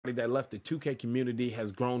that left the 2K community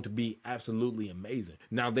has grown to be absolutely amazing.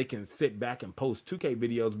 Now they can sit back and post 2K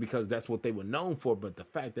videos because that's what they were known for, but the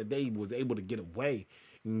fact that they was able to get away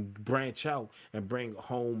and branch out and bring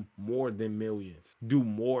home more than millions, do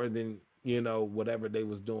more than, you know, whatever they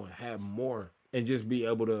was doing, have more, and just be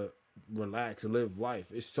able to relax and live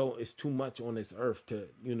life. It's too much on this earth to,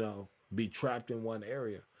 you know, be trapped in one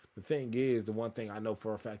area. The thing is, the one thing I know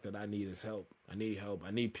for a fact that I need is help. I need help.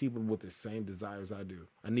 I need people with the same desires I do.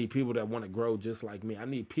 I need people that want to grow just like me. I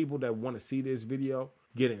need people that want to see this video,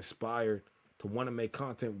 get inspired to want to make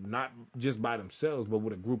content, not just by themselves, but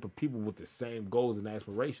with a group of people with the same goals and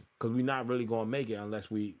aspirations. Because we're not really going to make it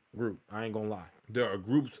unless we group. I ain't going to lie. There are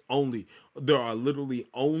groups only. There are literally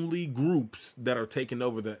only groups that are taking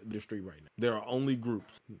over the industry right now. There are only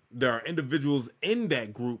groups. There are individuals in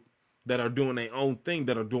that group that are doing their own thing,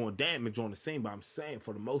 that are doing damage on the scene. But I'm saying,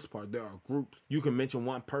 for the most part, there are groups. You can mention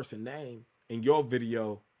one person's name in your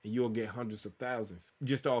video and you'll get hundreds of thousands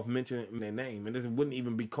just off mentioning their name. And this wouldn't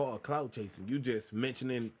even be called clout chasing. You just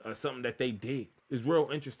mentioning something that they did. It's real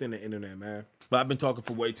interesting, the internet, man. But I've been talking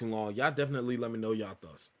for way too long. Y'all definitely let me know y'all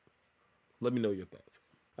thoughts. Let me know your thoughts.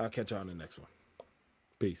 I'll catch y'all in the next one.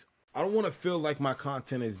 Peace. I don't want to feel like my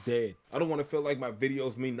content is dead. I don't want to feel like my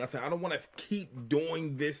videos mean nothing. I don't want to keep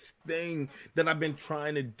doing this thing that I've been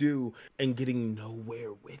trying to do and getting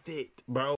nowhere with it, bro.